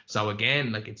alignment. So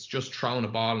again, like it's just throwing a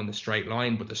ball in the straight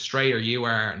line, but the straighter you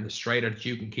are and the straighter that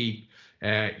you can keep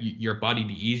your body,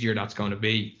 the easier that's going to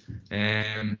be.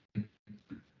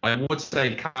 I would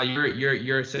say, Cal,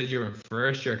 you said you were in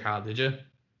first year, Cal, did you?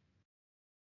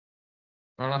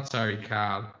 Oh, not sorry,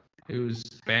 Cal. Who's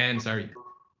Ben? Sorry.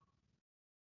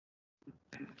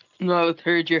 No,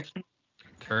 third year.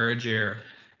 Third year.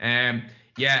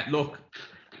 Yeah, look,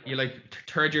 you like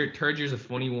third year's a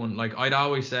funny one. Like I'd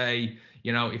always say,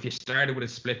 if you started with a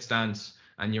split stance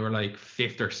and you were like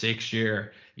fifth or sixth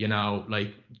year,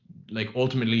 like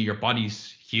ultimately your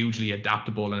body's hugely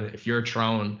adaptable, and if you're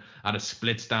thrown at a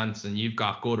split stance and you've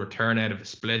got good return out of a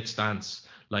split stance,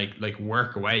 like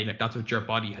work away, like that's what your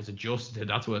body has adjusted to,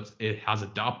 that's what it has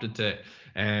adopted to.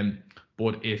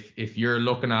 But if you're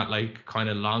looking at like kind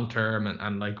of long term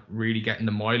and like really getting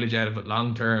the mileage out of it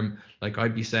long term, like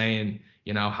I'd be saying,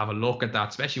 have a look at that,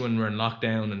 especially when we're in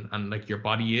lockdown and like your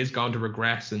body is going to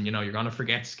regress and you're going to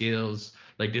forget skills.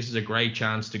 Like this is a great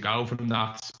chance to go from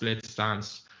that split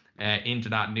stance into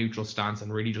that neutral stance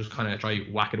and really just kind of try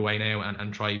whack it away now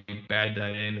and try bed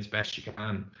that in as best you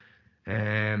can.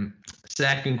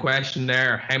 Second question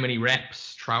there, how many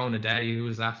reps throwing a day? Who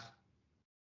was that?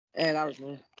 That was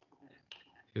me.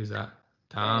 Who's that?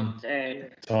 Tom.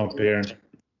 Tom Barron.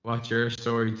 What's your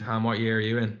story, Tom? What year are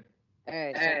you in?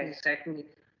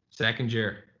 Second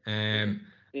year. Yeah.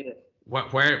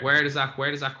 Where does that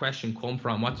question come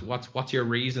from? What's your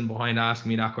reason behind asking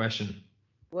me that question?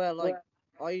 Well, like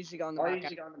I usually go on the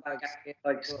back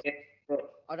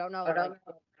but I don't know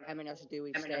how many I should do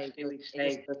each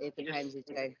day. It depends each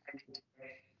day.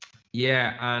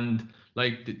 Yeah, and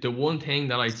like the one thing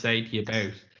that I'd say to you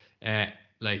about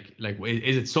like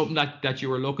is it something that you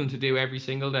were looking to do every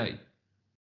single day?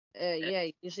 Yeah,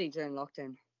 usually during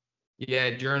lockdown.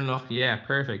 Yeah, during lockdown. Yeah,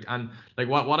 perfect. And like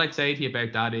what I'd say to you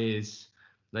about that is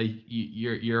like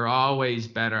you're always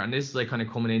better, and this is like kind of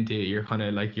coming into your kind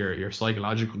of like your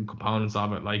psychological components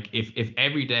of it. Like if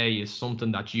every day is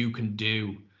something that you can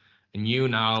do and you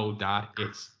know that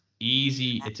it's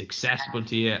easy, it's accessible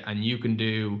to you, and you can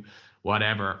do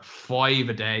whatever. 5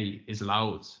 a day is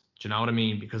loads. Do you know what I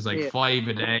mean? Because like Yeah. 5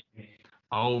 a day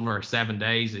over 7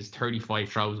 days is 35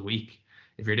 throws a week.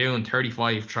 If you're doing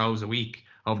 35 throws a week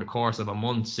over the course of a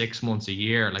month, 6 months, a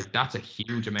year, like that's a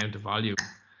huge amount of volume.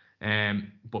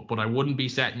 But I wouldn't be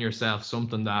setting yourself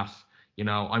something that, you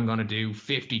know, I'm going to do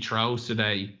 50 throws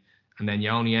today, and then you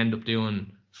only end up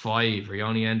doing 5, or you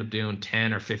only end up doing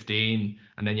 10 or 15,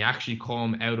 and then you actually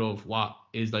come out of what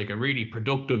is like a really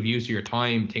productive use of your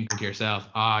time thinking to yourself,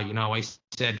 you know, I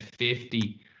said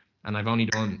 50 and I've only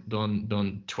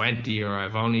done 20, or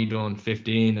I've only done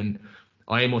 15. And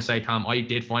I must say, Tom, I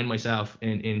did find myself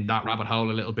in that rabbit hole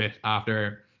a little bit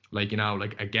after, like, you know,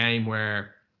 like a game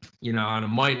where, you know, and it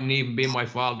mightn't even be my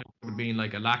fault. It could have been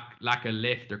like a lack of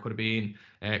lift. There could have been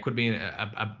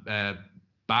a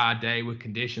bad day with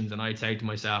conditions, and I'd say to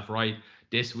myself, right,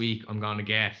 this week I'm going to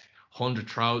get 100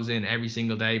 throws in every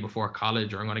single day before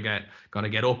college, or I'm going to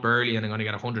get up early and I'm going to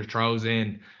get 100 throws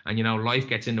in. And you know, life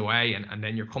gets in the way, and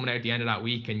then you're coming out at the end of that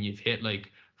week and you've hit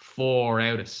like 4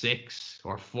 out of 6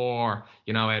 or 4,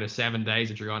 you know, out of 7 days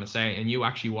that you're going to say, and you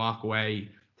actually walk away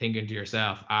thinking to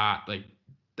yourself, like,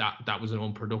 that was an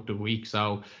unproductive week.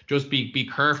 So just be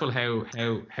careful how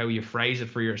you phrase it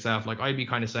for yourself. Like, I'd be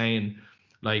kind of saying,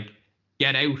 like,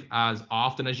 get out as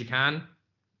often as you can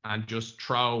and just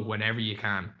throw whenever you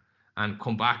can, and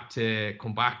come back to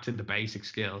the basic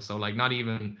skills. So like, not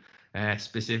even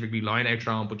specifically line out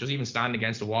throwing, but just even standing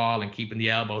against the wall and keeping the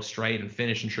elbow straight and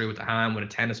finishing through with the hand with a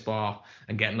tennis ball,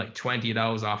 and getting like 20 of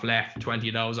those off left, 20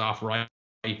 of those off right.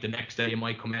 The next day you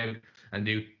might come out and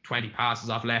do 20 passes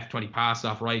off left, 20 passes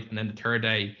off right, and then the third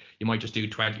day you might just do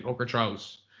 20 hooker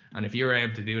throws. And if you're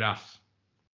able to do that,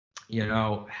 you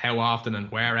know, how often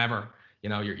and wherever, you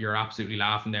know, you're absolutely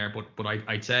laughing there. But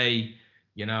I'd say,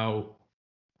 you know,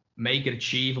 make it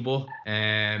achievable,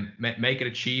 and make it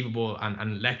achievable,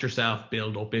 and let yourself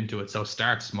build up into it. So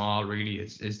start small, really,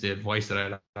 is the advice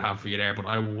that I have for you there. But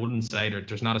I wouldn't say that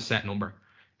there's not a set number.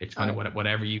 It's kind of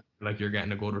whatever you feel like you're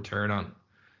getting a good return on.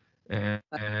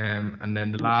 And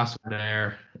then the last one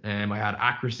there, I had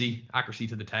accuracy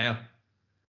to the tail.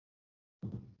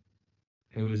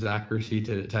 Who was accuracy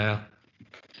to the tail?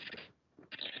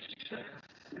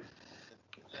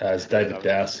 As David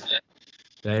Dowse.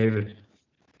 David.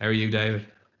 How are you, David?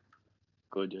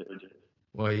 Good.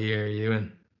 What year are you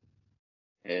in?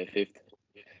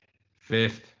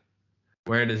 Fifth.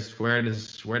 Where does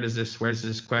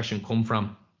this question come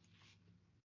from?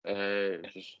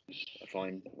 Just I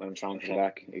find when I'm trying to come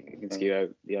back, it can skew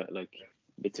out, like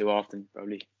a bit too often,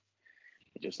 probably.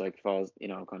 It just like falls, you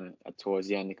know, kind of towards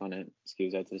the end, it kind of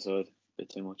skews out to the side a bit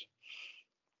too much.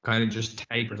 Kind of just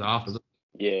tapers off, is it?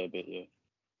 Yeah, a bit, yeah.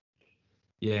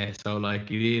 Yeah, so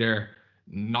like you either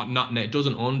not it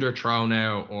doesn't under throw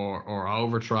now or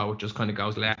over throw, it just kind of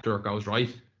goes left or it goes right.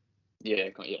 Yeah,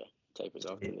 tapers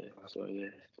off. So yeah.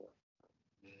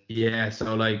 Yeah,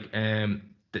 so like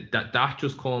that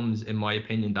just comes, in my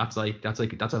opinion, that's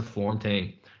a form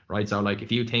thing, right? So like,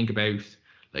 if you think about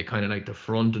like kind of like the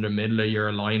front or the middle of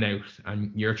your line out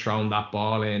and you're throwing that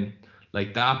ball in,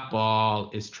 like that ball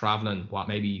is traveling what,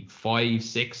 maybe 5,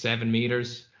 6, 7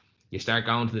 meters. You start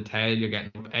going to the tail, you're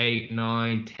getting up 8,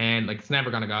 9, 10. Like, it's never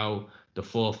gonna go the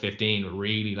full 15,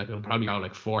 really. Like, it'll probably go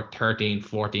like 13,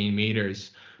 14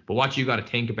 meters. But what you got to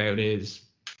think about is,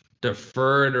 the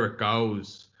further it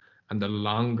goes and the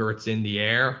longer it's in the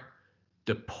air,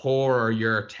 the poorer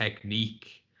your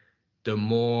technique, the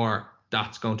more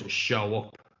that's going to show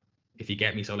up, if you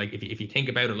get me. So like, if you think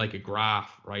about it like a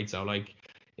graph, right? So like,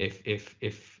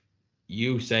 if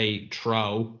you say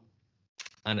throw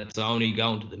and it's only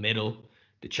going to the middle,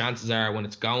 the chances are when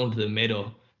it's going to the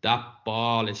middle, that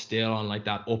ball is still on like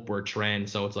that upward trend.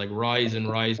 So it's like rising,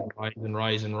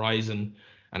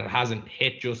 and it hasn't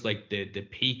hit just like the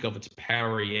peak of its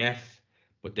power yet.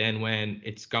 But then when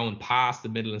it's going past the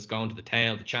middle and it's going to the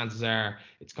tail, the chances are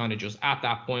it's kind of just at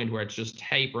that point where it's just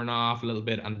tapering off a little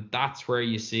bit, and that's where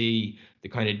you see the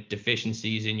kind of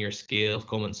deficiencies in your skills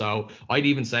coming. So I'd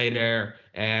even say there,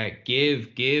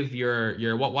 give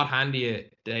your what hand do you,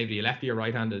 Dave? Are you lefty or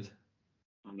right-handed?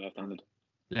 I'm left-handed.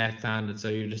 Left-handed, so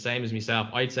you're the same as myself.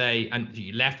 I'd say, and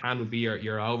left hand would be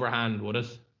your overhand, would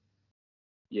it?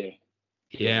 Yeah.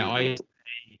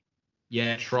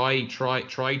 Yeah, try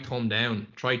thumb down.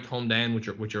 Try thumb down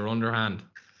with your underhand.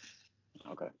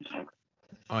 Okay.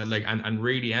 I like, and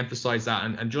really emphasize that,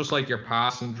 and just like your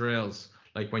passing drills,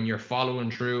 like when you're following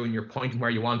through and you're pointing where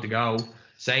you want to go,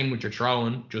 same with your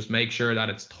throwing, just make sure that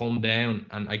it's thumb down,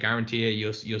 and I guarantee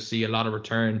you'll see a lot of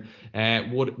return.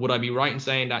 Would I be right in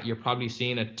saying that you're probably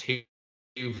seeing a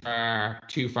too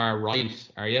far right,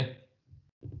 are you?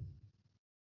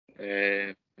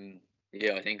 Yeah,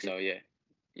 I think so. Yeah.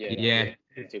 Yeah.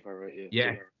 Too far right. Yeah.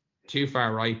 Yeah, too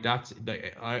far right. That's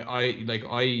like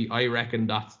I reckon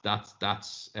that's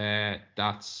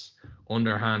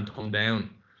underhand thumb down,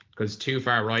 because too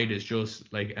far right is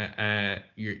just like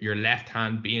your left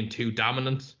hand being too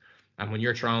dominant, and when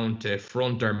you're thrown to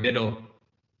front or middle,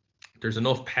 there's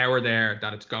enough power there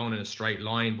that it's going in a straight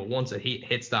line. But once it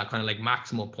hits that kind of like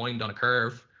maximal point on a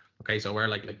curve, okay, so where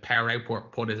like power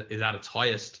output is at its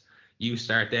highest, you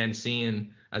start then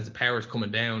seeing, as the power is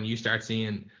coming down, you start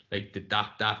seeing like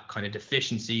that kind of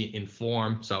deficiency in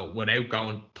form. So without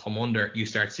going thumb under, you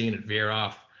start seeing it veer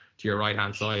off to your right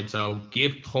hand side. So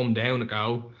give thumb down a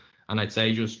go, and I'd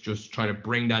say just try to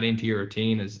bring that into your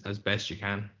routine as best you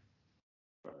can.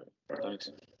 Thanks.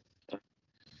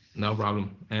 No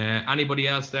problem. Anybody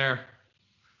else there?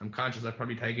 I'm conscious I've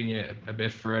probably taken you a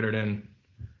bit further than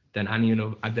any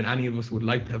of us would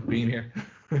like to have been here.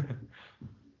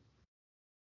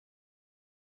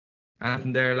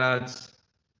 Anything there, lads?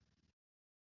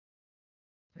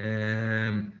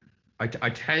 I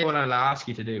tell you what I'll ask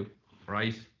you to do,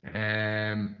 right?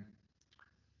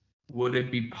 Would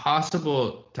it be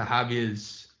possible to have you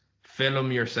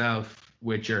film yourself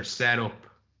with your setup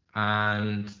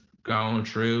and going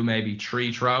through maybe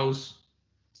 3 throws?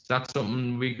 Is that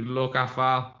something we could look at,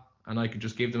 Val? And I could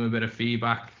just give them a bit of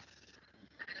feedback.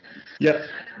 Yeah.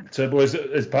 So, boys,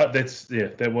 as part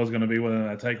that was going to be one of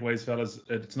our takeaways, fellas.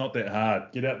 It's not that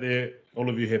hard. Get out there. All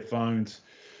of you have phones.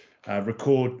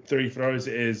 Record 3 throws,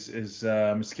 as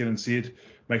Mr. Keelan said.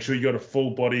 Make sure you got a full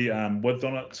body width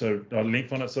on it,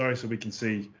 length on it, so we can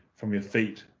see from your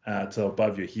feet to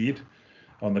above your head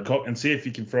on the cock, and see if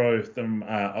you can throw them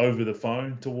over the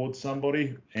phone towards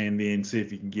somebody, and then see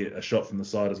if you can get a shot from the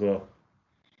side as well.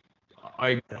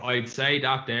 I'd say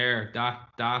that there,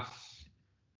 that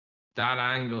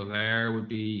angle there would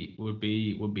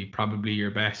be probably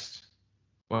your best.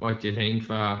 What do you think,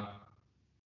 Val?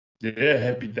 Yeah,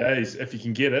 happy days if you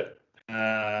can get it.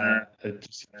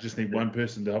 Just need one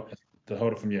person to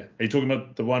hold it from you. Are you talking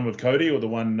about the one with Cody or the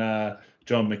one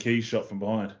John McKee shot from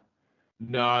behind?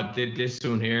 No, this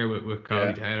one here with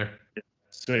Cody Taylor.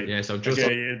 Sweet. Yeah, so just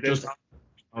shoulder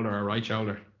or right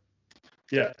shoulder.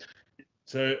 Yeah.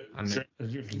 So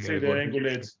if you can see the angle,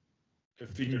 lads,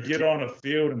 if you can get on a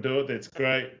field and do it, that's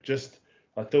great.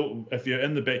 I thought if you're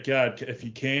in the backyard, if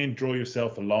you can draw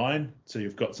yourself a line, so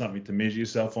you've got something to measure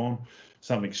yourself on,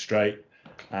 something straight,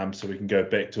 so we can go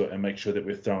back to it and make sure that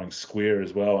we're throwing square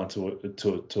as well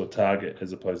to a target,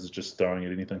 as opposed to just throwing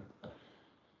at anything.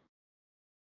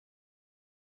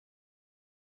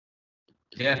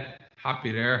 Yeah,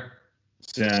 happy there.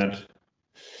 Sound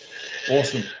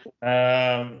awesome.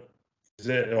 Is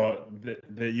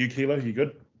that you, Kilo? You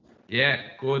good? Yeah,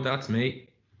 good. That's me.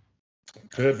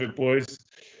 Perfect, boys.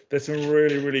 That's some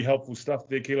really, really helpful stuff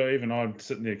there, Kilo. Even I'm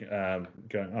sitting there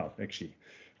going, oh, actually,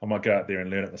 I might go out there and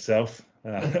learn it myself.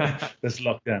 This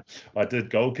lockdown, I did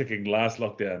goal kicking last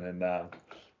lockdown, and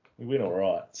we went all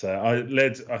right. So,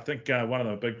 lads, I think one of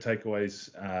the big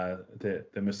takeaways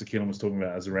that Mr. Keelan was talking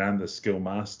about is around the skill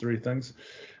mastery things.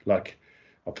 Like,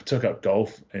 I took up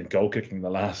golf and goal kicking the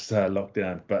last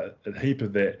lockdown, but a heap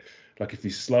of that, like if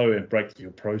you slow and break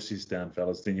your process down,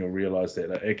 fellas, then you'll realize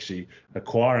that actually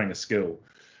acquiring a skill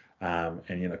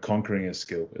and conquering a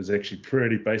skill is actually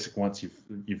pretty basic. Once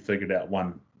you've figured out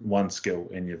one skill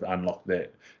and you've unlocked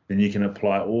that, then you can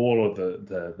apply all of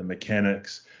the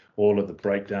mechanics, all of the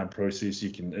breakdown process. You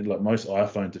can, like most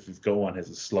iPhones, if you've got one, has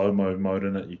a slow-mo mode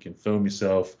in it. You can film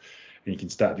yourself and you can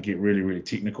start to get really, really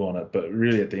technical on it. But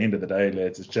really, at the end of the day,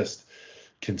 lads, it's just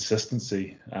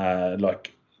consistency.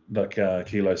 Like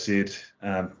Kilo said,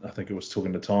 I think it was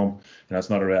talking to Tom, it's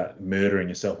not about murdering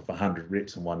yourself with 100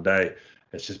 reps in one day.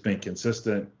 It's just being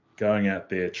consistent, going out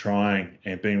there, trying,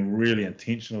 and being really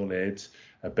intentional, lads,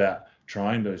 about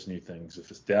trying those new things.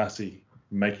 If it's Darcy,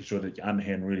 making sure that your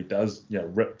underhand really does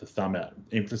rip the thumb out,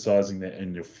 emphasizing that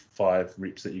in your 5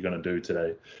 reps that you're going to do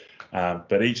today.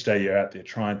 But each day you're out there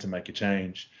trying to make a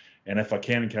change. And if I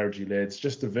can encourage you, lads,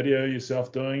 just to video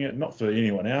yourself doing it, not for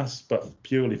anyone else, but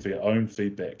purely for your own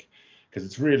feedback. Because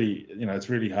it's really, it's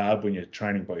really hard when you're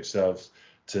training by yourselves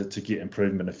to get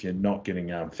improvement if you're not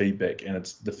getting feedback. And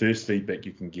it's the first feedback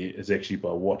you can get is actually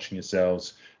by watching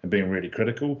yourselves and being really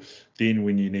critical. Then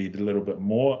when you need a little bit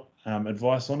more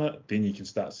advice on it, then you can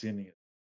start sending it.